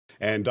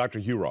And Dr.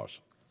 Hugh Ross.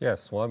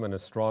 Yes, well, I'm an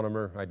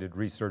astronomer. I did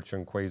research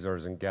on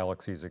quasars and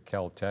galaxies at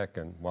Caltech,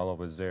 and while I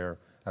was there,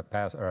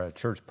 a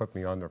church put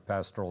me on their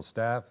pastoral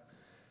staff,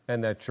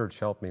 and that church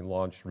helped me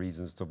launch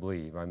Reasons to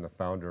Believe. I'm the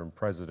founder and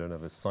president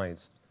of a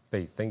science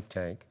faith think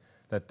tank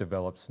that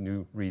develops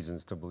new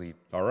reasons to believe.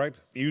 All right.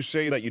 You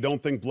say that you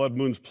don't think blood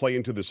moons play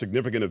into the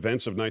significant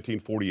events of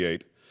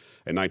 1948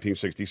 and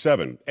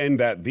 1967, and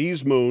that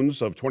these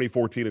moons of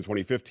 2014 and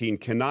 2015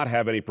 cannot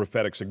have any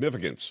prophetic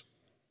significance.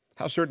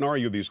 How certain are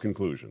you of these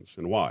conclusions,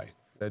 and why?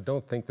 I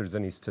don't think there's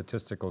any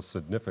statistical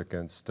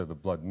significance to the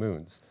blood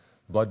moons.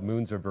 Blood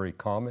moons are very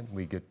common.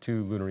 We get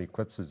 2 lunar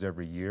eclipses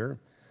every year.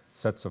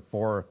 Sets of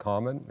 4 are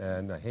common,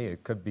 and hey,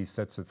 it could be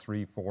sets of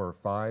 3, 4, or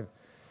 5.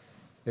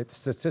 It's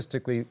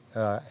statistically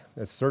a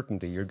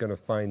certainty you're going to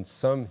find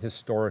some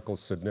historical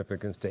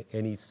significance to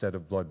any set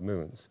of blood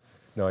moons.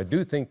 Now, I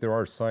do think there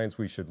are signs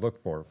we should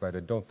look for, but I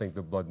don't think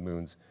the blood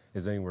moons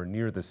is anywhere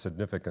near the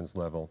significance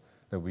level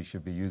that we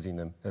should be using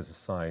them as a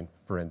sign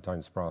for end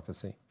times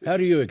prophecy. How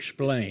do you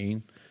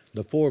explain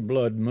the 4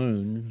 blood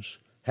moons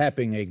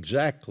happening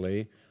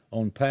exactly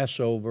on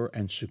Passover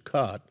and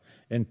Sukkot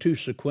in 2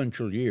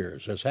 sequential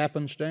years? As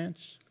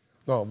happenstance?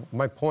 Well,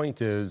 my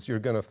point is you're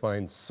going to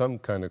find some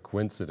kind of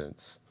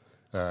coincidence.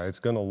 It's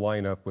going to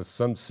line up with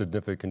some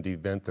significant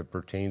event that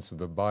pertains to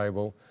the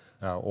Bible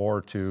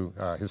or to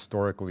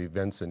historical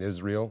events in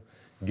Israel.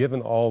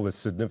 Given all the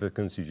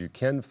significances you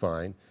can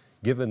find,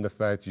 given the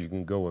fact that you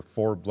can go with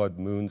 4 blood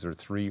moons or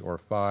 3 or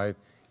 5,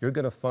 you're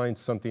going to find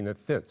something that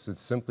fits.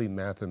 It's simply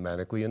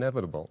mathematically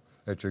inevitable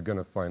that you're going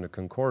to find a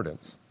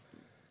concordance.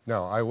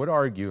 Now, I would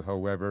argue,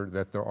 however,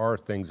 that there are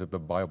things that the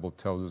Bible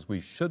tells us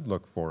we should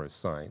look for as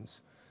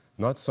signs.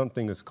 Not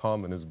something as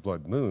common as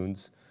blood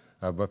moons,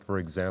 but for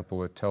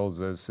example, it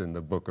tells us in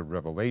the book of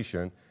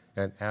Revelation,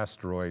 an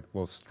asteroid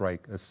will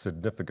strike a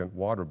significant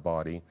water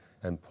body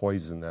and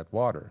poison that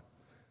water.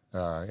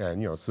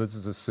 So this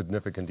is a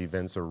significant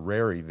event, it's a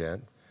rare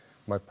event.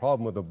 My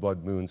problem with the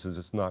blood moons is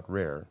it's not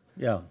rare.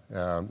 Yeah.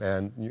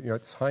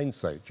 It's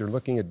hindsight. You're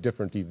looking at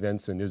different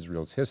events in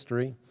Israel's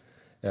history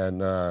and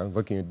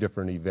looking at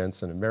different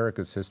events in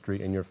America's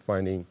history, and you're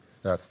finding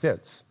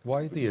fits.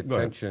 Why the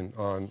attention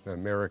on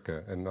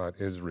America and not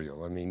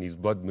Israel? I mean, these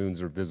blood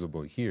moons are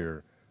visible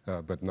here,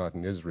 but not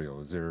in Israel.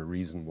 Is there a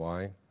reason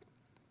why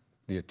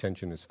the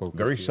attention is focused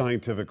Very here?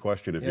 Scientific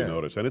question, if you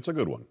notice, and it's a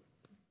good one.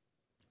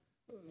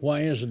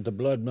 Why isn't the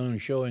blood moon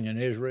showing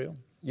in Israel?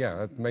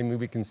 Yeah, I mean,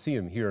 we can see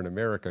them here in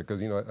America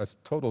because, a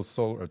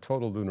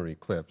total lunar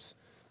eclipse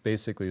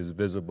basically is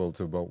visible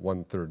to about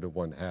 1/3 to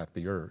 1/2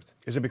 the Earth.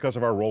 Is it because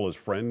of our role as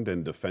friend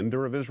and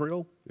defender of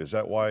Israel? Is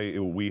that why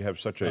we have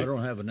such a... I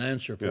don't have an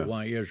answer for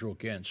why Israel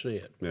can't see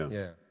it.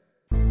 Yeah.